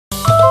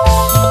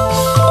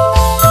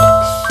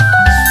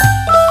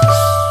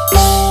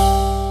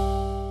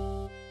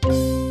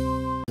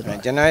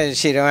General,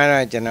 she don't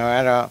have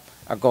general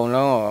a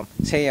golong,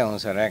 say on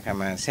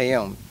Sorakama, say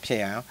on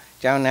Piao,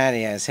 John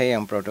Nadia, say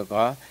on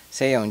protocol,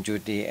 say on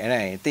duty, and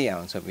I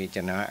deal so be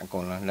general a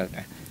golong look.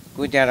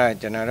 Good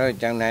general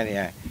John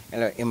Nadia,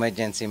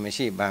 emergency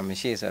machine by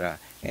machine or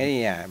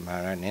area,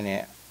 Maran in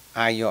it.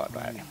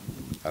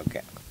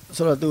 Okay.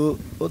 So do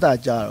Uta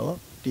Jaro,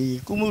 the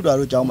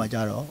Kumudra Jama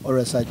Jaro, or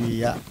a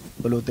Sadia,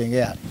 polluting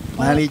air.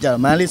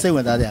 Manly say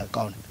when that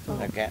account.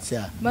 Okay.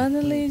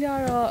 Manly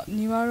Jaro,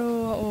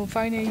 Nimaro, or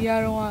fine a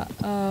year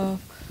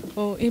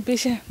or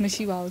impatient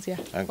Machibausia.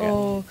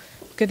 Oh,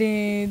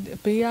 getting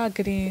Pia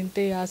getting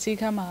they are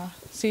Sikama,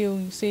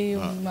 seeing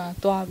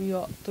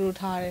Toabio through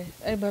Tare,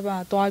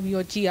 Ebaba,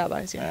 Toabio Gia.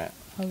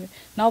 Okay.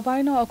 Now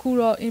by now, a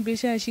cool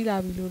impatient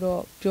Sheila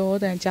Biludo, Pure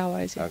than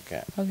Java.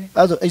 Okay. Okay.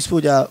 Also,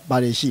 exposure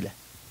by the Sheila.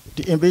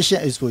 The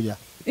impatient exposure.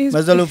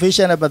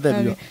 Resolution about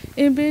the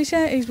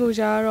impatient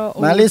exposure.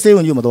 Manly say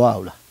when you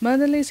Madola.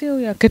 Manly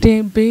say,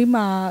 getting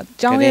Bima,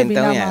 Johnny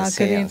Bima,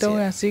 getting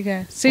Donga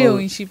Sigan,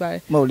 seeing she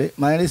by Molly.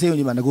 Manly say when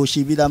you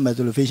negotiate with them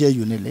resolution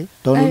unitly.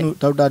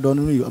 Don't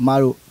know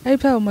Maru. I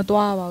tell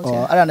Madoa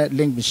or I don't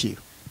link machine.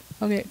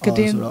 Okay,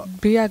 getting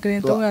Bia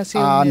getting Donga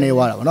Sigan,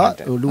 Newa, not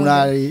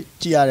Lunari,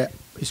 Gia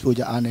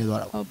exposure, Anne.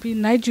 I'll be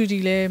night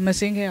duty,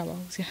 Massing hair.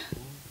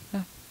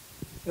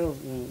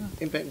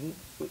 Impact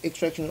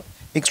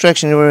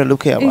extraction you were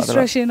looking at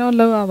extraction or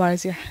lower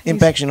bars, yeah.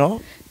 Impaction or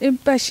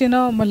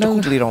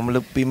Malone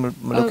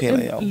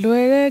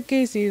lower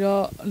case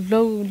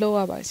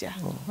lower bars, yeah.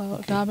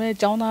 Dame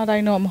John I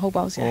know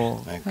Hobos, yeah.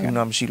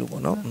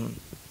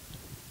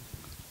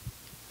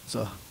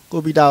 So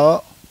go be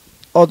down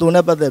or do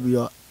never there be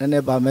and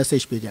never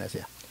message page.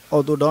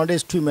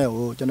 Orthodontist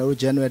treatment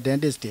general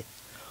dentistry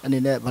and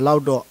in a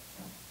loud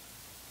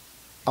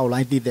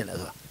outline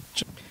detail.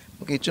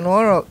 Okay,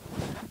 tomorrow,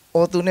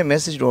 although the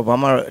message to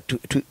Obama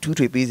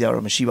to busy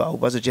or Mashiva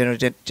was a general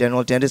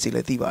dentistry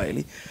like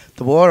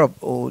the war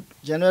of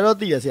general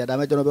DS, I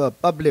don't know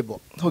public.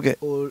 Okay,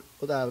 or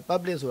the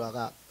public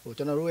or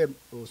general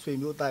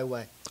swim you die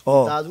way.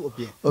 Oh,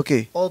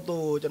 okay.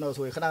 Although general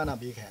so can't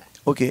be here.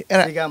 Okay,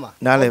 and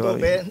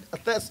a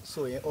test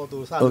so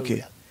auto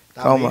okay.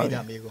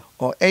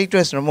 Or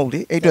address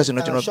remotely, address in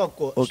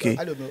the okay.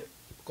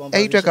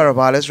 Address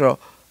Carabalis,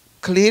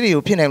 clearly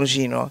opinion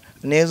machine or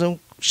nasal.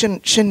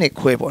 Shinnik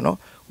Quebo,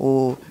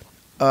 or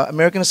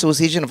American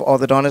Association of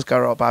Orthodontists,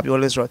 Caro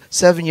Babiolis,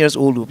 7 years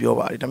old, Ubio.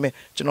 I mean,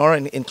 Genora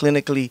in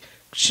clinically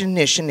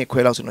Shinnik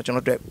Quelos, and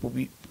General will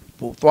be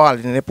while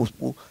in the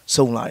pool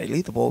so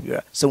lightly, the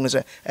Bobia. So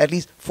at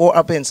least 4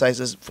 upper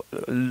incisors,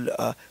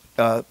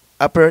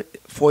 upper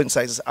 4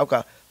 incisors,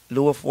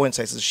 lower 4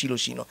 incisors,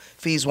 Shiloshino.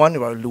 Phase 1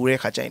 were Lure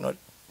Hajino,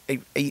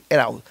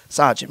 a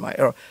sergeant, my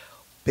error.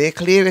 Be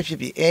clear if you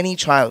be any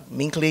child,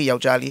 Minkly,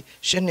 Yaujali,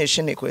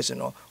 Shinnik question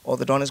or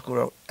the donors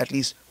go at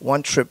least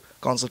 1 trip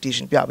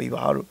consultation.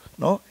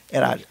 No,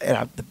 era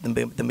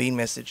the main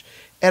message.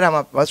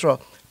 Era was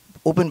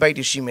open by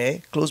the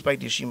shime, close by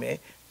the shime,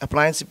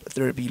 appliance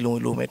therapy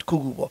low met,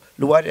 kugubo,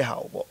 luade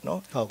how,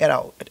 no,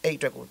 era at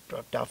 8 record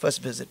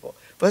first visit.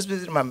 First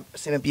visit, my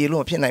same below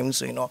opinion,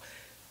 so you know,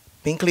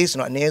 Minkly,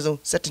 not nasal,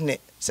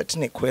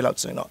 setting quail out,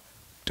 so you know.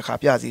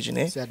 Right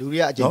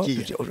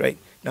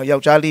now,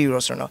 Yaujali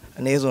was a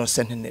nasal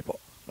sending nipple,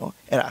 no,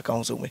 and I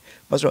counsel me.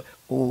 But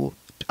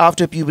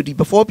after puberty,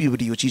 before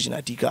puberty, you're teaching a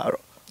digaro,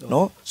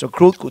 no, so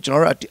growth coach,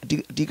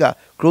 diga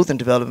growth and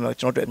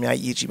development, not at my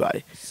each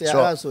body.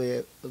 So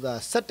the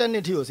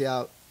certainty was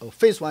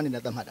phase 1 in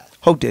the matter.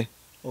 How day,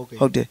 okay,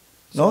 how day,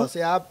 no,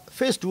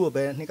 phase 2 of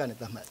a Nikan.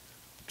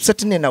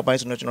 Certainly now by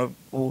national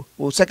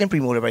or second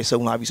premolar by so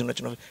now,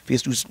 national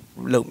phase 2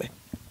 low me.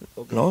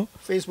 No?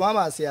 Phase 1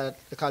 was the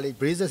college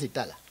braces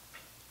Itala.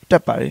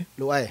 Tapari,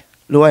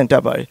 low and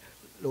tapari.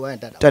 Low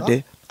and that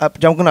day, up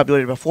jumping up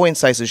your 4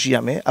 incisors,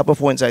 Shiame, upper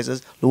 4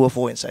 incisors, lower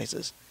 4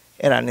 incisors.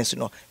 And I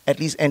know at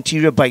least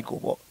anterior bike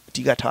go,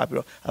 Tiga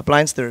Tabro,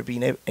 appliance therapy,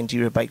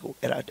 anterior bike go,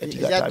 and I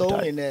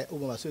Tiga in the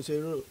Uma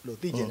Social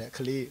Lotigen,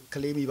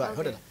 Kalimi by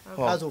her.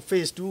 Also,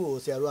 phase 2 or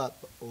Sarah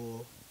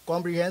or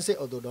comprehensive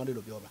orthodontic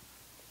of Yoma.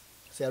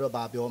 Sarah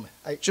Babioma.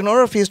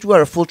 Genora phase 2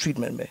 are a full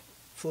treatment.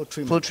 Full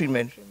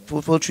treatment.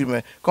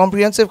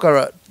 Comprehensive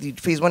the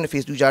phase 1 and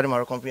phase 2 jardin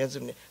are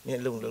comprehensive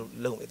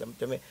low.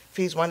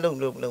 Phase 1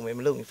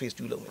 low, phase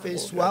 2 low.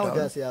 Phase 1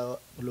 does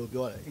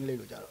low English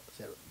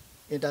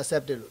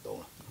intercepted.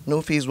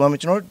 No phase 1,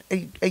 which not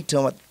 8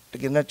 term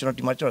again,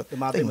 not much of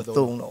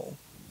no.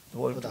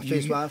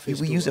 Phase 1,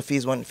 we use a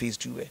phase 1 and phase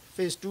 2.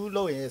 Phase 2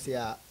 low is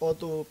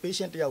auto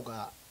patient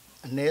yoga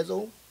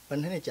nasal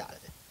Panhenicha.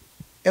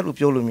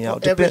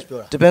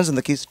 Depends on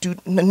the case. 2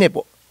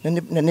 nipple.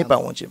 Nippa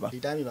won't you?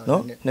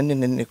 No,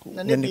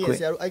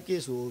 I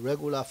guess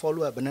regular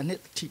follow up and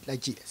teeth like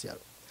Jesus.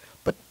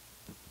 But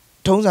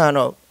tones are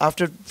no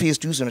after phase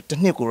 2 and a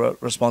technical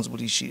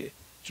responsibility she.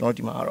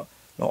 Tomorrow.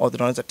 No other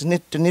ones at the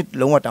knit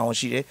lower down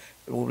she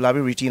will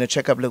routine a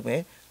checkup look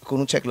me,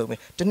 couldn't check look me.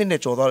 The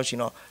knit or she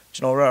know,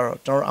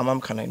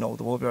 Amam can I know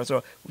the warrior.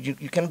 So you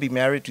can be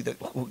married to the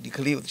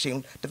colleague of the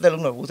shame, the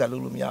fellow who's a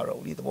little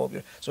miaro, the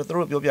warrior. So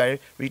through your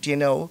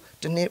retainer,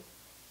 the knit.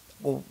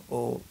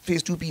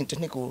 phase 2 ပြီး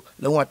တစ်နှစ်ကို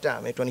လုံးဝတက်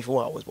မယ်24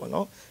 hours ပေါ့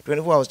နော်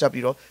24 hours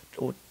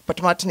တက်ပြီးတော့ပ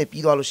ထမ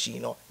တစ်နှစ်ပြီးသွားလို့ရှိ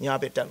ရင်တော့ည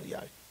ဘက်တက်လို့ရတ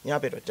ယ်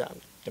ညဘက်တော့တက်မ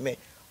ယ်ဒါပေ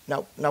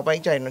မဲ့နောက်ပိုင်း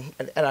ကျ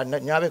ရင်အဲ့ဒါ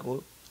ညဘက်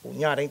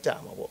ကိုညတိုင်း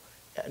တက်မှာပေါ့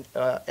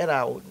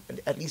အဲ့ဒါကို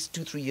at least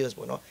 2-3 years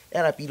ပေါ့နော်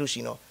အဲ့ဒါပြီးလို့ရှိ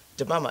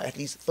ရင်တော့ဒီမှာ at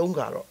least 3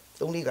 ကတော့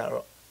 3-4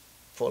 ကတော့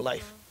for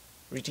life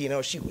retainer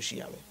ရှိကို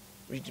ရှိရမယ်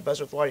retainer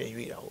ဆိုသွားရ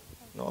ရွေးတာဟုတ်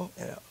နော်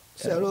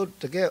အဲ့ဒါဆရာတို့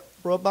တကယ်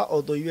proper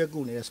auto ရွေးကူ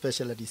နေတဲ့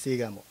specialty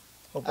ဆေးက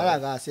မ်းပေါ့အဲ့ဒါ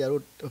ကဆရာ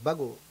တို့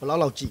ဘက်ကို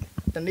ဘယ်လောက်ကြ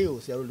ည့်တနေ့ကို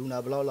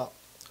ဆရာတို့လူနာဘယ်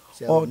လောက်ဆ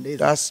ရာတို့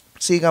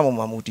နေ့ဒါဆေးကမ်းပေါ်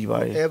မှာမူတည်ပါ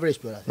တယ် average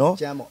ပြောတာနော်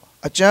အကျန်းပေါ့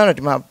အကျန်းတော့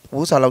ဒီ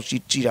မှာဘိုးစာလောက်ကြ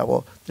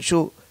ည့်တာပေါ့တ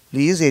ချို့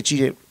40ကြ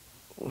ည့်တဲ့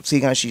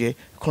ဆေးကမ်းရှိတယ်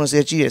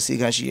90ကြည့်တဲ့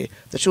ဆေးကမ်းရှိ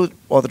တယ်တချို့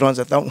orthodont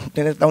တောင်း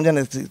ကျန်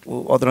တဲ့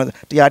orthodont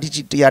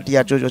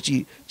 100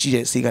ကျော်ကြည့်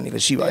တဲ့ဆေးကမ်းတွေလ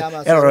ည်းရှိပါ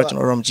တယ်အဲ့တော့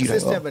ကျွန်တော်တို့မကြည့်နိုင်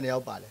ဘူး system ဘယ်နှယော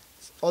က်ပါလဲ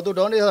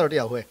orthodont ဆိုတော့တ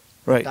ယောက်ခွဲ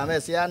ဒါ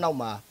မဲ့ဆရာ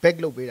နောက်မှာ back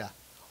လုပ်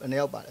ပေးတာဘယ်နှ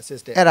ယောက်ပါလဲ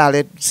assistant အဲ့ဒါလ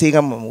ည်းဆေး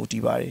ကမ်းမှာမူတည်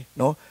ပါ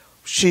တယ်နော်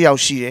10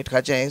ယောက်ရှိတယ်တခါ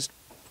ကျရင်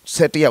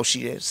7ယောက်ရှိ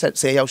တယ်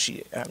10ယောက်ရှိ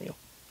တယ်အဲ့လိုမျိုး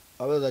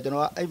ဘာလို့လဲဆိုတော့ကျွန်တော်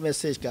ကအဲ့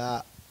message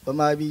ကဗ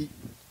မာပြည်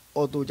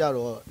auto ကြ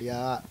တော့ဒီဟာ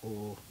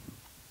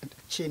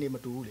ဟိုချင်းနေ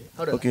မတူဘူးလေ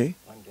ဟုတ်တယ် okay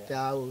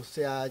ဒါ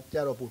ဟိုဆရာကြ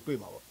တော့ပို့တွေ့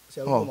မှာပေါ့ဆ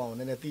ရာတို့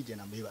ကမှနည်းန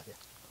ည်းသိကျင်တာမေးပါ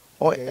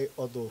ဗျာဟုတ်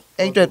auto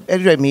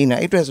အဲ့အတွက်မင်း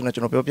နဲ့အဲ့အတွက်ဆိုတော့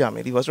ကျွန်တော်ပြောပြမ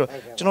ယ်ဒီပါ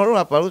ဆိုတော့ကျွန်တော်တို့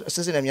ကဘာလို့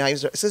assistant နဲ့အများကြီး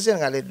ဆိုတော့ assistant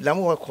ကလည်းလ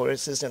မ်းပေါ်ကခေါ်တဲ့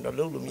assistant တော့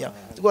လုပ်လို့မရ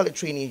သူကလည်း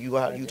training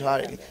ယူ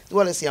ထားတယ်လေသူ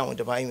ကလည်းဆရာ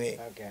ဝန်တစ်ပိုင်းပဲ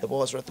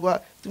တဘော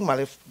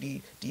ဆိုတော့သူမှလ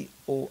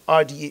ည်းဒီဟို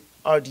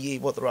RDA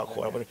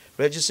ဘောတော့ခေါ်တာပေါ့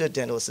registered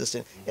dental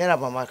assistant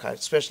အဲ့ဒါမှမှခါ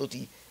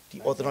specialty ဒီ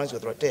orthodontics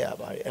ဆိုတော့တက်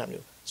ရပါတယ်အဲ့လို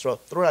မျိုးဆို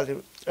တော့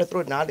သူ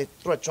တို့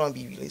နားလေသူတို့ကျွ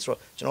မ်းပြီးပြီလေ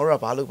ဆိုတော့ကျွန်တော်တို့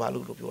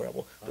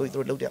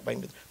ကဘာလို့လို့ပြောတာပေါ့သူတို့လုပ်တဲ့အပို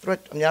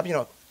င်းသူတို့အများကြီး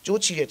တော့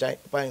ကျိုးချီတဲ့အတိုင်း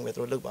အပို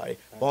င်းပဲသူတို့လုပ်ပါတယ်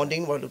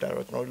bonding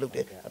ဘောလုပ်တာတော့ကျွန်တော်တို့လုပ်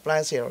တယ်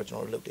appliance တွေတော့ကျွန်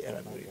တော်တို့လုပ်တယ်အဲ့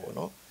လိုမျိုး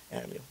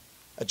တွေပေါ့နော်အဲ့လိုမျိုး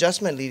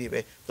adjustment လေးတွေပဲ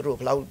သူတို့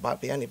ဘယ်လောက်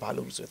ဘေးကနေဘာလု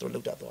ပ်လို့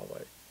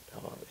ဆိုတော့သူတို့လုပ်တာသွားပါတယ်ဒါ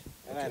ပါပဲ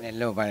အဲ့ဒါလ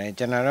ည်းလုပ်ပါတယ်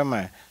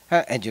ကျွန်တော်တို့မှာ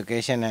health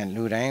education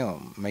နဲ့လူတိုင်းကို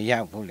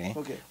မရောက်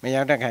ဘူးလေမ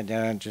ရောက်တဲ့ခါကျ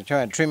တော့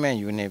တချို့ treatment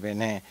ယူနေပဲ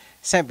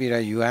နဲ့ဆက်ပြီး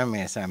တော့ယူရမ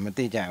ယ်ဆိုတာမ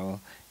သိကြ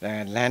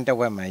ဘူးလမ်းတစ်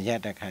ဝက်မှာ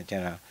ရက်တဲ့ခါကျ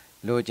တော့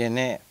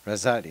လိုချင်တဲ့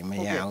result တွေမ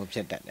ရဘူးဖြ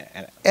စ်တတ်တယ်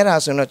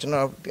အဲ့ဒါဆိုတော့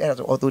ကျွန်တော်အဲ့ဒါ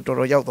ဆို auto တော်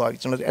တော်ရောက်သွားပြီ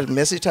ကျွန်တော်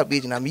message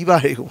ထပ်ပေးချင်တာမိ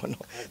ဘတွေ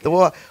ကိုပေါ့နော်တ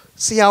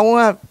ဘောဆရာ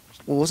ဝန်က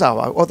ဟိုစား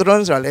ပါ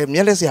orthodontic ဆိုတာလ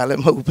ည်းမျက်လက်ဆရာလ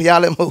ည်းမဟုတ်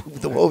ဘူးဖျားလည်းမဟုတ်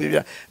ဘူးတ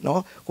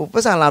ဘောပြပြနော်ဟို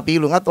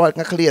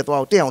ပတ်စံလာပြီးလို့ငါကလေးရ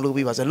သွားတက်အောင်လုပ်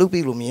ပေးပါဆိုလုပ်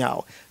ပေးလို့မရအော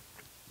င်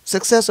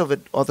success of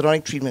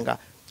orthodontic treatment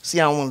ကဆ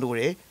ရာဝန်လို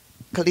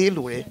တယ်က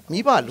လေးလို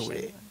တယ်မိဘလိုတ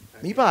ယ်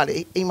မိဘလ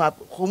ည်းအိမ်မှာ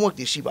homework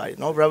တွေရှိပါ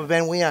တယ်နော် rubber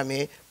band ဝင်ရ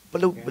မယ်ဘ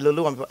ယ်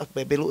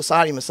လိုလုပ်ဘယ်လိုအ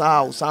စားတွေမစား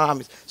အောင်စားရမ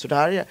ယ်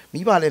ဆိုဒါတွေ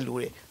ကမိဘလည်း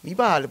လိုတယ်မိ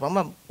ဘကလည်းဘာမှ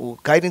ဟို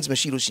guidance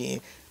မရှိလို့ရှိရင်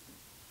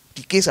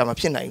ဒီ case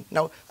မှာဖြစ်နိုင်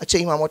ဘူးနောက်အချိ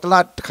န်မှာတစ်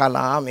လားတစ်ခါ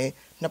လာရမယ်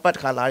နှစ်ပတ်တ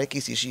စ်ခါလာတဲ့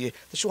case ရှိတယ်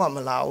တချို့ကမ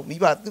လာ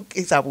ဘူးမိဘသူ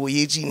case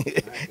ပိုရေးကြည့်နေတ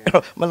ယ်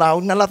အဲ့တော့မလာ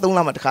ဘူးနှစ်လသုံး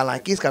လမှတစ်ခါလာ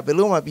case ကဘယ်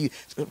လိုမှပြီး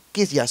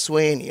case ကြီး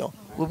ဆွဲနေရော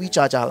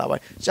ကိုပြီးကြာလာပါ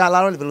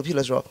ကြာလာတော့ဘယ်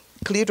လိုဖြစ်လဲဆိုတော့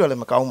ကလေးတွေလ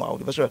ည်းမကောင်းပါ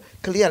ဘူးဒါဆိုတော့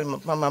ကလေး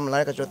ကမှန်မ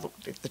လားကကျတော့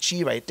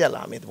တချီးပါတက်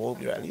လာမယ်သ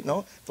ဘောပြရလी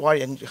နော်သွား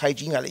ရ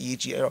hygiene ကလည်းအ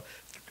ရေးကြီးအဲ့တော့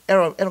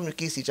မျိုး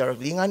case ကြတော့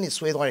၄-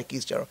၅နှစ်ဆွဲသွားတဲ့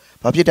case ကြတော့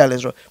ဘာဖြစ်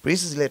တယ်လဲဆိုတော့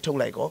braces လည်းထုတ်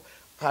လိုက်ကော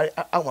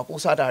အောက်မှာ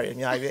ပိုးစားတာတွေ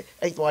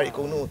အများကြီးပဲအဲ့သွားတွေအကု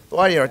န်လုံး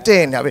သွားတွေတော့တဲ့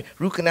နေတာပဲ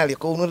root canal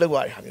တွေအကုန်လုံးလောက်ရ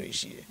တဲ့ဟာမျိုး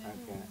တွေရှိ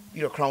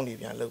တယ်ပြီးတော့ crown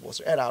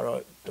တွေပြန်လုပ်ဖို့ဆို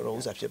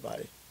အဲ့ဒါတော့တော်တော်ဥ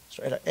စားဖြစ်ပါတယ်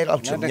ဆိုတော့အဲ့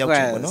လောက်ချင်းမြောက်ချ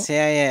င်ပေါ့နော်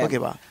ဆရာရဲ့ဟုတ်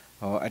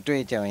ကဲ့ပါဟို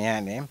အတွေ့အကြုံ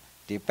ရတယ်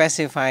ဒီ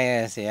pacifier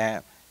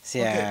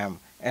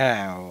ဆရာအဲ့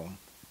ဒါ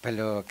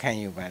ဘယ်လိုခံ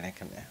ယူပါလဲ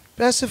ခင်ဗျာ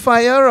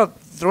pacifier တော့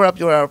တို့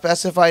ပြောတာ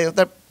pacifier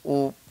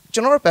ဟိုကျွ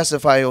န်တော်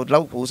pacifier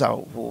ကိုလောက်ပို့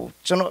စားဟို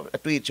ကျွန်တော်အ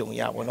တွေ့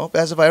အကြုံရပါတော့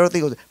pacifier တော့သိ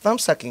ကို thumb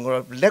sucking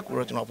ကိုလက်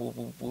ကိုတော့ကျွန်တော်ပို့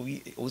ပြီး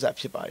ဥစား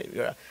ဖြစ်ပါ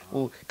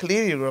တယ်ပြောတာဟို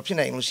ကလေး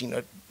တွေတော့ဖြစ်နိုင်လို့ရှိရင်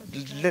တော့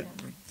လက်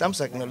thumb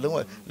sucking တော့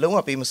လုံး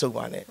ဝပေး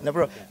မစုပ်ပါနဲ့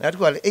နောက်ပြီးတော့နောက်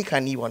တစ်ခုကလည်းအိတ်ခါ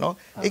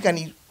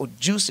နီးပေါ့နော်အိတ်ခါနီးဟို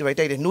juice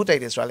တွေတိုက်တယ် နှိုးတိုက်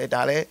တယ်ဆိုတာလည်းဒါ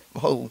လည်း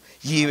မဟုတ်ဘူး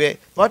ရေပဲ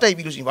သွား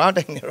တိုက်ပြီးလို့ရှိ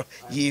ရင်ဘာတိုက်နေတော့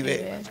ရေပဲ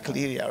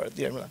ကလေးတွေကတော့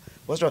သိရမ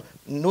လားဘာလို့ဆိုတော့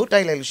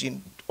နှိုးတိုက်လိုက်လို့ရှိရင်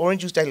orange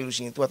juice တိုက်လိုက်လို့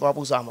ရှိရင် तू သွား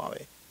ပို့စားမှာပဲ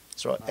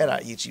ဆိုတော့အဲ့ဒါ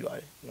အရေးကြီးပါ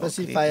တယ်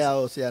pacifier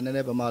ကိုဆရာနည်း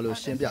နည်းဗမာလို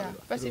ရှင်းပြပေး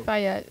ပါ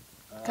pacifier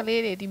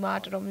ကလေးတွေဒီမှာ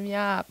တော်တော်များ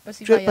များ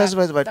pacifier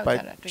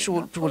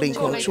ချိုလင်း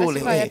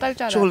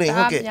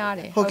ဟုတ်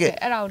ကဲ့ဟုတ်ကဲ့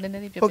အဲ့ဒါကိုနည်း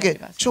နည်း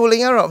လေးပြောပြပါချိုလ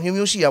င်းကတော့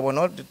မျိုးမျိုး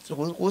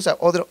ရှိတာပေါ့နော်ဟိုစား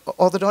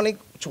orthodontic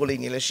ချို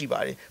လင်းနေလည်းရှိပါတ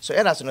ယ်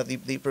ဆိုအဲ့ဒါဆိုတော့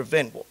they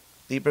prevent ပေါ့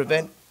they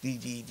prevent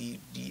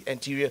the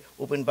anterior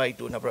open bite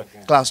တို့နောက်ပြီး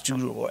class 2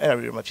တို့ပေါ့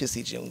အဲ့ဒါတွေ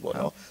မှာဖြစ်စေခြင်းပေါ့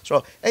နော်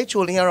ဆိုတော့အဲ့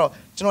ချိုလင်း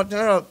ကတော့ကျွန်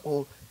တော်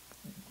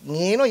ဟိုင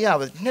င်းတော့ရ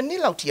ပါနှစ်နှစ်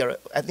လောက်ထိရတော့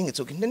I think it's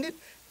okay နှစ်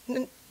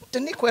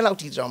တနည်းခွဲ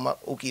လောက်ထိကျွန်တော်မှ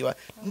okay ပါ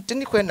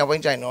တနည်းခွဲနောက်ပို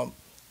င်းကျရင်တော့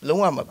လုံး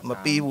ဝမ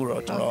ပေးဘူး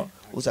တော့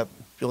ကျွန်တော်ဥ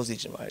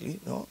စားပြောစီချင်ပါတယ်လी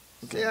နော်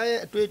ဆရာရဲ့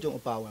အတွေ့အကြုံ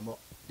အပါဝင်ပေါ့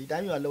ဒီ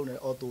တိုင်း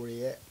မျိုးလုံးနေတဲ့ auto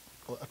တွေရဲ့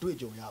အတွေ့အ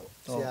ကြုံ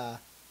ရပေါ့ဆရာ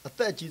အသ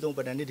က်အကြီးဆုံးဗ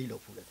ဒန်နှစ်ထိလော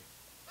က်ဖူးတယ်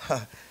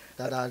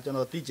ဒါ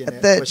ကျွန်တော်သိကျင်တယ်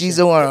အသက်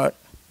အကြီးဆုံးကတော့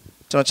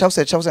ကျွန်တော်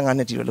65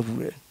နှစ်ထိတော့လုပ်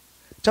ဖူးတယ်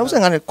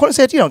65နှစ်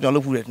80ထိတော့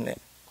ကျွန်တော်လုပ်ဖူးတယ်တဲ့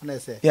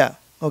80 yeah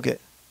ဟုတ်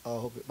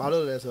ကဲ့ဟုတ်ပြီဘာ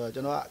လို့လဲ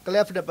ဆိုတော့ကျွန်တော်က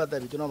clef နဲ့ပတ်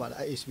သက်ပြီးကျွန်တော်မှ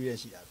လည်း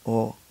experience ရှိတာဩ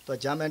သူက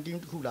German team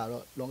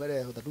တစ်ခုလာတော့လွန်ခဲ့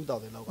တဲ့ဟို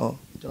2000လောက်က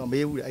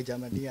ကျွန်တော်မေးဘူးတယ်အဲ့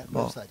German team က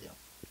website ကြောင်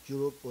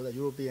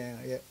European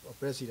ရဲ့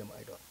president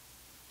မှာအဲ့တော့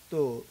သူ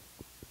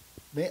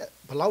မင်း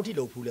ဘလောက်ထိ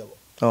လုပ်ဖူးလဲပေါ့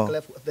ဟုတ် ကလ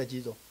ပ်အသက်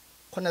ကြီးဆုံး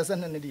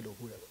82နှစ်ထိလုပ်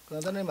ဖူးတယ်ပေါ့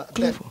82နှစ်မှာအ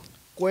သက်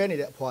ကွဲနေ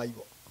တဲ့အဖွားကြီး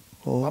ပေါ့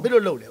ဟုတ် ဘာဖြစ်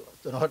လို့လုပ်လဲပေါ့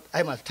ကျွန်တော်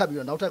အဲ့မှာထပ်ပြီး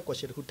တော့နောက်ထပ်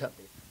question တစ်ခုထပ်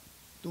ပြီး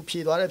သူဖြေ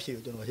သွားတဲ့ဖြေ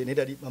ကိုကျွန်တော်ဒီနေ့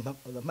တည်းမှ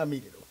တ်မိ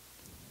တယ်လို့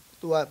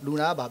သူကလူ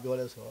နာကဘာပြော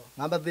လဲဆိုတော့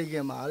ငါမသိခ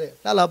င်မှာတဲ့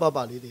လှပပ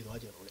လေးသေးသွား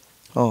ကြလို့လေ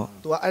ဟုတ်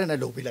သူကအဲ့ဒါနဲ့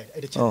လုပ်ပေးလိုက်တယ်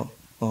အဲ့ဒီချက် ဟုတ်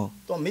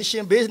သူက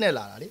mission base နဲ့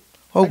လာတာလေ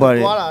ဟုတ်ပါတ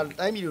ယ် သွားတာ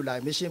တိုင်းပြည်လိုလာ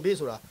mission base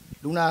ဆိုတာ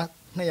လူနာ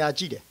200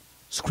ကြည့်တယ်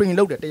screen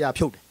လုပ်တယ်100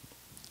ဖြုတ်တယ်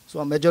ဆို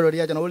တော့ majority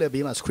ကကျွန်တော်တို့လည်း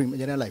ဘေးမှာ screen အ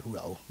ရင်နဲ့လိုက်ခူး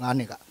တာဟုတ်9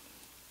နှစ်က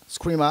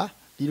screen မှာ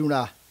ဒီလူ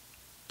နာ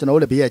ကျွန်တော်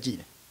တို့လည်းဘေးကကြည့်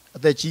တယ်အ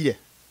သက်ကြီးတယ်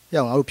ရ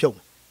အောင်ငါတို့ဖြုတ်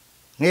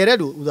ငယ်တဲ့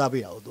လူဦးစား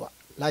ပေးတာဟုတ်သူက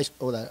live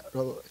ဟိုဒါ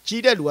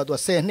ကြီးတဲ့လူကသူက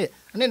10နှစ်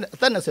အ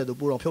သက်20သူ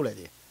ပူတော်ဖြုတ်လိုက်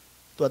တယ်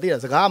သူကသိတာ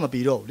စကားမ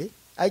ပြီးတော့ဘူးလေ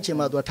အဲ့ချိန်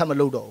မှာသူကထပ်မ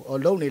လုပ်တော့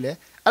ဘူးလုံနေလေ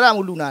အဲ့ဒါ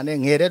မှလူနာနဲ့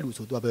ငယ်တဲ့လူ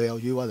ဆိုသူကဘယ်ရော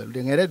က်ရွေးသွားတ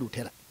ယ်ငယ်တဲ့လူထ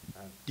ည့်လိုက်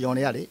ဒီအောင်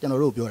တွေကလေကျွန်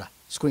တော်တို့ပြောတာ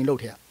screen လုပ်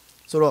ထည့်ရ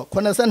ဆိုတော့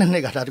82နှ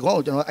စ်ကဒါဒီကောင်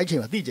ကိုကျွန်တော်အဲ့ချိ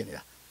န်မှာသိကျင်နေ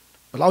တာ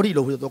ဘယ်လောက်ထိ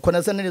လုပ်ပြီးတော့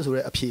82နှစ်ဆို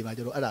တဲ့အဖြေမှာ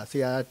ကျွန်တော်အဲ့ဒါဆ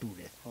ရာတူ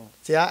တယ်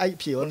ဆရာအဲ့အ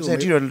ဖြေရောသူ ဆက်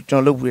ကြည့်တော့ကျွ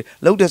န်တော်လုပ်ပြီး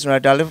လုပ်တယ်ဆိုတာ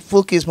ဒါလည်း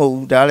full case မဟုတ်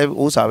ဘူးဒါလည်း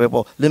ဥစားပဲ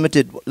ပေါ့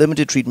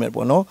limited treatment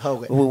ပေါ့နော်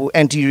ဟို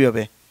anterior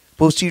ပဲ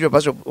posterior ဘာ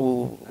လို့ဟို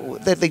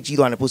သိကြီး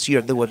သွားတယ်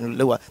posterior လော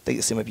က်သိ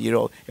အဆင်မပြေ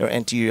တော့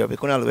anterior ပဲ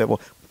ခုနလိုပဲပေါ့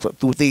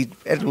သူသိ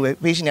အဲ့လိုပဲ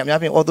patient တွေအများ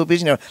ကြီး ortho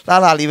patient တွေ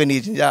လာလေးပဲနေ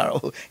ကြတော့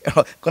အဲ့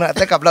တော့ခုနအ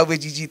သက်ကဘလောက်ပဲ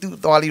ကြီးသူ့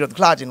သွားလေးတော့ခ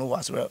လာကျင်လို့ပါ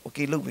ဆိုတော့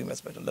okay လုပ်ပေးမယ်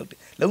ဆိုတော့လုပ်တယ်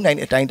လုပ်နိုင်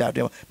တဲ့အတိုင်းတာအတွ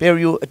င်း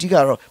perio အဓိက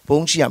တော့ဘုံ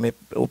ရှိရမယ်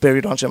ဟို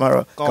periodontial မှာ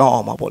တော့ကောင်း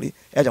အောင်ပါပေါ့လေ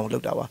အဲ့ကြောင့်လု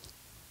ပ်တာပါ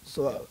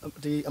ဆိုတော့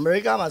ဒီအမေရိ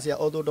ကမှာဆရာ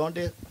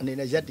orthodontist အနေ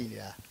နဲ့ရက်တည်နေ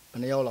တာဘယ်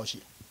နှယောက်လောက်ရှိ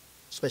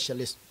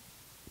specialist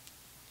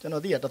ကျွန်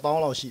တော်သိရ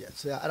1000လောက်ရှိတယ်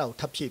ဆရာအဲ့ဒါကို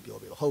ထပ်ဖြည့်ပြော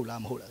ပြဟုတ်လား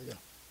မဟုတ်လားကျွန်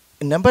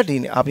တော် နံပါတ်တွေ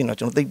နဲ့အားဖြင့်တော့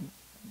ကျွန်တော်သိ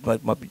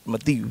မ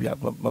သိဘူးဗျ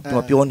မ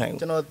ပြောနိုင်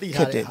ဘူး ကျွန်တော်သိ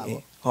ထားတယ်ဟာ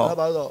ပေါ့ဒါ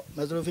ပါတော့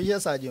Orofacial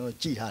surgeon ကို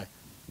ကြည်ထားတယ်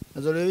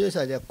Orofacial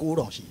surgeon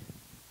 9000ရှိ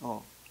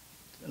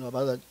ကျွန်တော်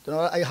ပါတော့ကျွန်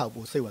တော်အဲ့ဟာ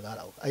ကိုစိတ်ဝင်စား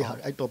တာပေါ့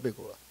အဲ့ topic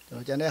ကိုကျွန်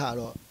တော်ကျန်တဲ့ဟာ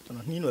တော့ကျွန်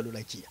တော်နှီးနွယ်လို့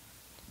လိုက်ကြည့်တာ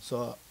ဆို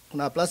တော့ခု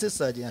န plastic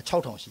surgeon က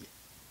6000ရှိတယ်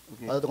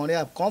အဲ့တော့ဒီကောင်တွေ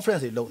က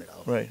conference တွေလုပ်နေတာ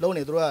ပေါ့လုပ်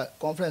နေသူတို့က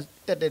conference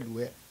တက်တဲ့လူ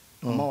ရဲ့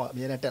အမောက်ကအ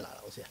များနဲ့တက်လာ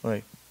တာပေါ့ဆရာ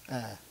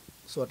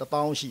ဆိုတော့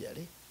1000ရှိတယ်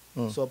လေ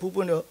ဆိုတော့Phuu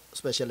Pwint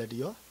specialty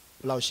ရော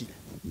ဘယ်လောက်ရှိလဲ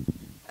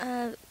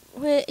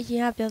ဝေးအရ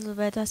င်ကပြောဆို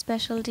ပဲဒါ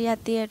specialty က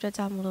တည့်ရတဲ့အတွက်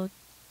ကြောင့်မလို့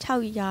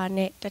600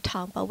နဲ့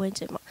1000ပတ်ဝန်း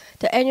ကျင်ပေါ့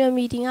ဒါ annual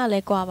meeting ကလ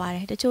ည်းကွာပါတ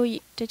ယ်တ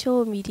ချို့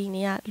meeting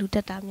တွေကလူတ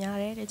က်တာများ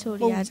တယ်တချို့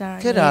တွေကကြတာ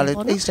ခဲ့တာလေ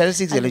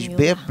statistics လေ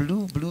ဘယ်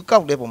blue ကော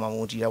က်တဲ့ပုံမှာမ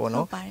ဟုတ်ကြည့်တာပေါ့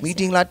နော်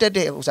meeting လာတက်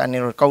တဲ့ဥစ္စာ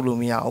နဲ့တော့ကောက်လို့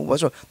မရဘူးဘာလို့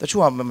ဆိုတော့တ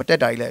ချို့ကမတက်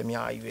တာကြီးလည်းအ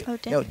များကြီးပဲ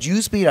ဟို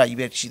juice ပေးတာကြီး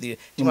ပဲရှိသေးတယ်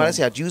ဒီမှာလည်းဆ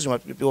ရာ juice မှာ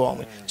ပြောအောင်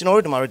မယ်ကျွန်တော်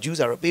တို့ဒီမှာတော့ juice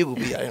ကတော့ပေးဖို့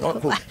ပေးရတယ်နော်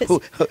ဟို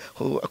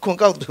အခွန်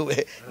ကောက်လို့ပဲ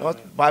နော်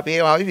ဘာပေး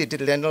မှာဖြစ်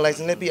dental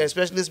license နဲ့ပြီးရ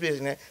specialist ပေး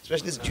နေ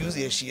specialist juice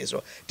ရရှိရဆို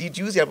တော့ဒီ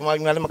juice ကပမာ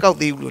လည်းမကောက်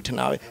သေးဘူးလို့ထင်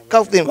တာပဲ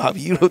ကောက်တင်ပါ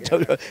ပြီလို့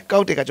ကော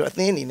က်တယ်ကကျွန်တော်အ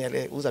သင်းအနေနဲ့လ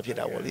ည်းဥစားဖြစ်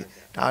တာပေါ့လေ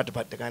ဒါတပ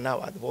တ်တကဏ္ဍ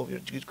ပါသဘော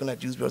ပြောခုန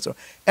juice ပြောဆို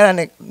အဲ့ဒါ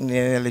နဲ့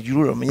လည်းယူ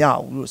လို့တော့မရ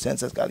ဘူးလို့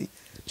census ကလေ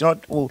ကျွန်တော်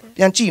ဟို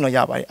ပြန်ကြည့်တော့ရ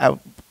ပါတယ်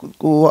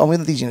ကိုအမင်း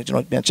သိချင်တယ်ကျွန်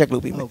တော်ပြန် check လု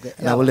ပ်ပေးမယ်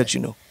I will let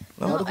you know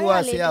နောက်တစ်ခုက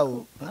ဆရာကို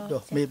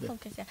တော့မေးပဲ ဟု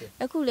တ်ကဲ့ဆရာ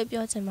အခုလေး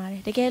ပြောချင်ပါတယ်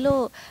တကယ်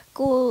လို့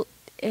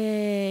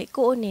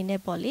ကိုအနေ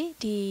နဲ့ပေါ့လေ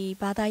ဒီ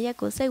ဘာသာရပ်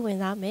ကိုစိတ်ဝင်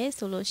စားမယ်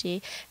ဆိုလို့ရှိရ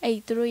င်အဲ့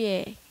သူတို့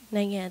ရဲ့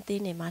နိုင်ငံအသ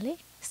င်းတွေမှာလေ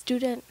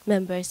student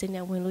members တွေ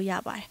နဲ့ဝင်လို့ရ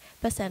ပါတယ်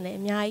ပတ်စံလည်း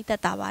အများကြီးတ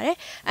က်တာပါတယ်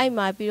အဲ့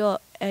မှာပြီးတော့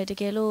တ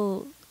ကယ်လို့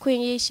ခွင့်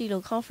ရရှိ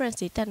လို့ conference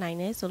တွေတက်နိုင်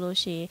တယ်ဆိုလို့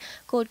ရှိရင်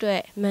ကိုယ့်အတွ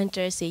က်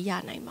mentor တွေရ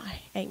နိုင်ပါတ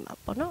ယ်အဲ့မှာ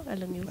ပေါ့နော်အဲ့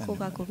လိုမျိုးကို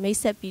ကိုမိတ်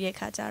ဆက်ပြီးတဲ့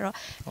ခါကျတော့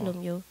အဲ့လို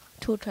မျိုး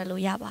ထိုးထွက်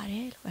လို့ရပါတ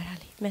ယ်လို့အဲ့ဒါ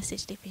လေး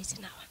message တွေပေးချ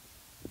င်တာပါ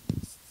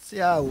ဆ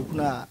ရာကခု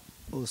န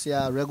ဟိုဆ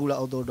ရာ regular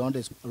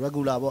orthodontist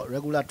regular ပေါ့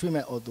regular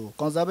treatment ortho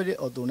conservative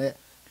ortho နဲ့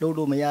လုပ်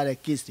လို့မရတဲ့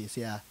case တွေဆ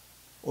ရာ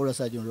oral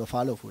surgeon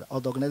refer လုပ်ဖူးတာ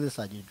orthodontic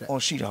surgery အတွက်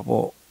ရှိတာ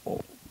ပေါ့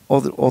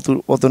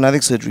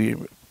orthodontic surgery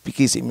ဒီ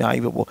case အများ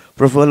ကြီးပဲပေါ့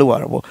refer လုပ်ရ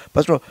တာပေါ့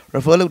ဘာလို့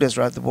refer လုပ်တယ်ဆို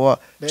တာဒီဘောက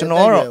ကျွန်တော်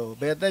ကတော့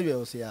ဘယ်အသက်အရွယ်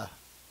ကိုဆရာ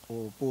ဟို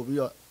ပို့ပြီး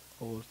တော့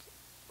ဟို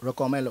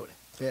recommend လုပ်တယ်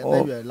ဘယ်အသ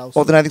က်အရွယ်လောက်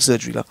orthodontic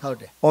surgery လားဟုတ်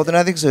တယ်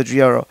orthodontic surgery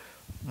ကတော့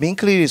main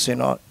clear ဆိုရင်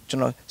တော့ကျွန်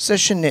တော်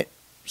session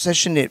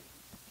နဲ့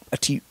အ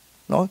ထိ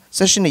နော်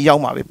session နဲ့ရော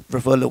က်မှာပဲ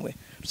refer လုပ်မယ်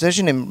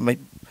session နဲ့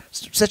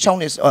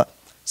16နဲ့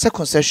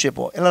second session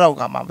ပေါ့အဲ့လောက်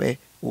ကမှပဲ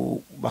ဟို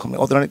ဘာခေါ်မလဲ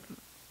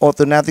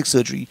orthodontic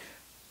surgery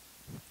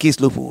case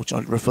လို့ဖို့ကျွန်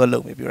တော် refer လု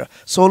ပ်မယ်ပြောတာ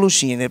ဆိုလို့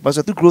ရှိရင်လည်းဘာ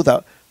လို့သူ growth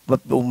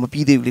မ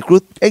ပြီးသေးဘူးလေ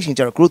growth အဲ့ချိန်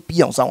ကျတော့ growth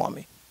ပြီးအောင်စောင့်ရမ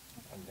ယ်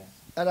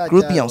အဲ့ဒါ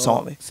growth ပြီးအောင်စောင့်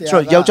ရမယ်ဆို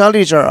တော့ယောက်ျား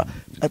လေးကျတော့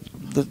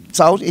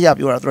စောက်အရာ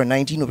ပြောတာသူက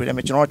19လို့ပြောတ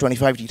ယ်ကျွန်တော်က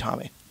25တီထား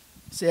မယ်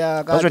ဆရာ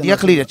ကဘာလို့ဒီက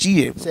ကလေးတွေကြီး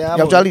တယ်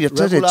ယောက်ျားလေးတွေ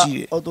တက်တက်ကြီးတ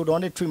ယ်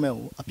orthodontic treatment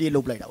ကိုအပြည့်လု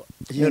ပ်လိုက်တာပေါ့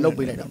အရင်လုပ်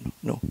ပေးလိုက်တာ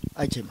no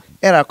အဲ့ချိန်မှာ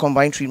အဲ့ဒါ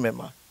combined treatment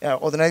မှာအဲ့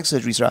orthodontic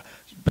surgery ဆိုတာ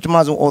ပထမ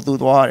ဆုံး ortho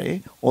သွားရတယ်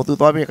ortho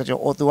သွားပြီး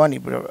တော့ ortho ကနေ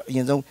ပြီးတော့အရ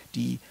င်ဆုံး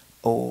ဒီ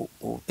ဟို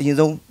အရင်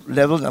ဆုံး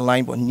level and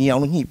line ပေါ့ညီအော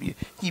င်လို့ညှိပြီး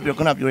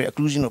ခုနပြောတဲ့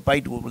occlusion ကို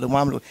bite ကိုလုံးဝ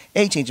မလို့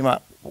အဲ့အချိန်ကျမှ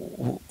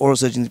oral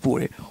surgeon ပို့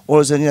တယ်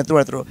oral surgeon ကသူ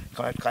တို့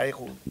ခါရဲ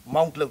ဟို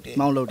mount လုပ်တယ်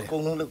အကု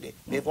န်လုံးလုပ်တယ်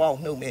ဘယ်သွားအော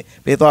င်နှုတ်မယ်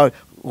ဘယ်သွား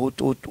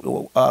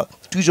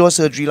 2 jaw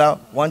surgery လား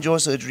 1 jaw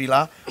surgery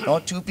လားနော်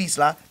 2 piece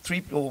လား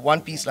 3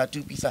 1 piece လား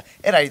 2 piece လား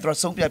အဲ့ဒါတွေသူတို့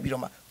ဆုံးဖြတ်ပြီး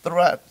တော့မှသူတို့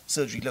က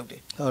surgery လုပ်တ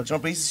ယ်ကျွန်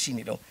တော် braces ရှိ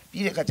နေတော့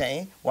ပြီးတဲ့အခါကျရ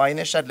င် wire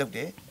နဲ့ shut လုပ်တ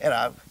ယ်အဲ့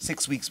ဒါ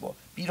6 weeks ပေါ့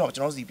ပြီးတော့ကျွ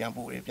န်တော်စီပြန်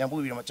ပို့တယ်ပြန်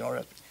ပို့ပြီးတော့မှကျွန်တော်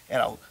အဲ့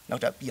ဒါကိုနော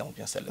က်ထပ်ပြီးအောင်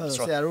ပြန်ဆက်လုပ်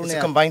ဆိုတော့ it's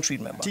a combined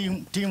treatment ပါ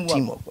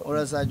team work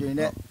Orofacial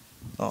နဲ့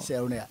ဆရာ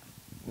တို့နဲ့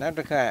နောက်တ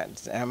စ်ခါ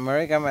အမေ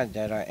ရိကန်မှာကျ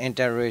တော့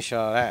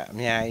interracial ကအ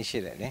များကြီးရှိ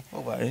တယ်လေဟု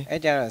တ်ပါတယ်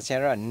အဲ့ကျတော့ဆရာ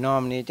တို့က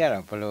norm နေကြ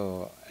တော့ဘလို့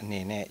အနေ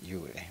နဲ့ယူ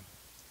တယ်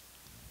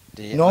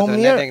ဒီ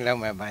orthodontic လောက်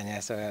မဲ့ဘာညာ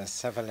ဆိုရ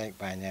cephalic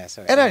ဘာညာ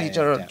ဆိုအဲ့ဒါကြီးကျ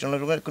တော့ကျွန်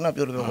တော်တို့ကခုန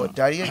ပြောလို့ပြောပေါ့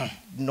ဒါကြီး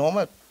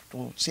normal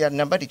ဟိုဆရာ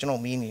နံပါတ်တွေကျွန်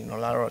တော်မင်းနေ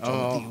တော့လားတော့ကျွန်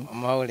တော်မသိဘူး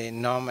မဟုတ်လေ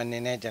norm အနေ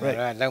နဲ့ကျွန်တော်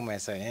တို့ကလောက်မ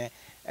ယ်ဆိုရင်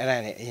အဲ့ဒါ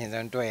လေအရင်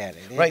ဆုံးတွက်ရတ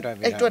ယ်လေတွက်ပြီးတော့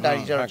အဲ့တွက်တာ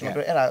ကြီးကျတော့ကျွန်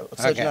တော်တို့အဲ့ဒါ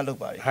surgeon လုပ်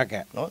ပါတယ်ဟုတ်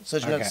ကဲ့နော်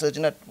surgeon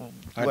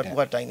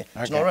ဟိုကတိုင်းတယ်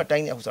ကျွန်တော်တို့ကတို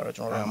င်းတဲ့ဥစ္စာတော့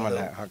ကျွန်တော်တို့မ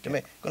လုပ်ဘူးဒါပေ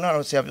မဲ့ခုနက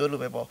တော့ဆရာပြော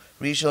လို့ပဲပေါ့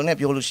racial နဲ့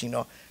ပြောလို့ရှိရင်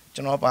တော့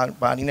ကျွန်တော်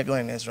ဘာအနေနဲ့ပြော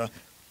နေလဲဆိုတော့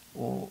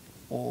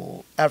ဟို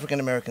African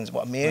Americans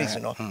ပေါ့ Americans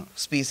ဆိုတော့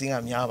spacing က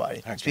များပါတ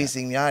ယ်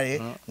spacing များတယ်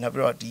နောက်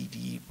ပြီးတော့ဒီ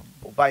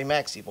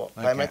bimax ပေါ့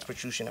bimax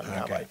protrusion က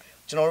များပါတယ်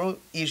ကျွန်တော်တို့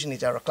Asian တွေ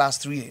ကျတော့ class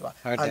 3 တွေပါ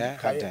ဟုတ်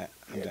တယ်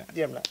တ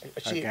ည်မလား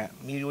အရှိ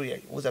မီရိုတွေ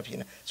ဥစားဖြစ်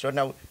နေဆိုတော့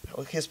now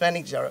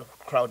Hispanic ကျတော့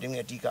crowding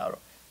အဓိက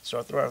တော့ဆို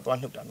တော့သူတို့ကသွား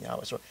နှုတ်တာများ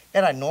ပါဆိုတော့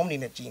အဲ့ဒါ norm အနေ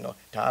နဲ့ကြည့်တော့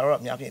ဒါကတော့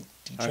အများဖြင့်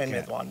ဒီ trend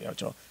နဲ့သွားနေတော့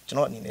ကျွန်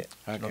တော်အနေနဲ့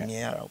ကျွန်တော်မြ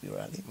င်ရတာကိုပြော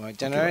ရလိမ့်မယ်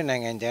ကျွန်တော်ရဲ့နို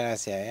င်ငံကျတော့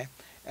ဆရာရဲ့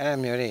အဲ့လို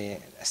မျိုးတွေ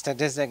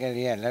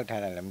statistically ကလောက်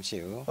ထားတာလည်းမရှိ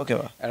ဘူးဟုတ်ကဲ့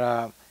ပါအဲ့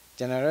တော့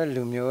ကျွန်တော်တို့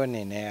လူမျိုးအ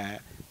နေနဲ့က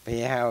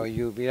ဘေးဟာကို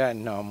ယူပြီးတော့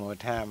normal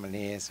ထားမ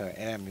လဲဆို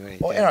အဲ့လိုမျိုးတွေ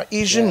ဟိုအဲ့ဒါ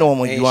Asian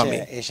normal ယူရမ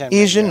ယ်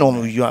Asian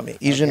normal ယူရမယ်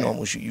Asian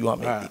normal ယူရ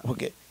မယ်ဟုတ်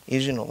ကဲ့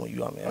Asian normal ယူ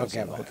ရမယ်ဟုတ်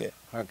ကဲ့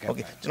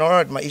ကျွန်တော်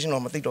တို့ဒီမှာ Asian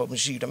normal မသိတော့မ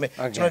ရှိဘူးဒါပေမဲ့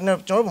ကျွန်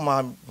တော်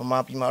ဗမာ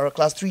ပြည်မှာတော့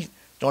class 3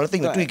ကျွန်တော်လည်းသိ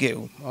မတွေ့ခဲ့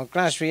ဘူး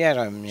class 3က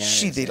တော့အများ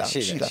ရှိသေးလား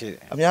ရှိလား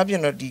အများပြ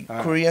င်တော့ဒီ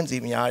Korean တွေ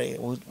များတယ်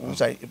ဟို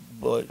site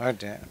ဟုတ်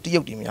တယ်တရု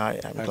တ်တွေများတ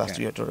ယ် class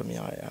 3တော့တော်တော်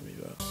များတယ်အဲ့လို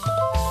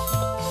ပြော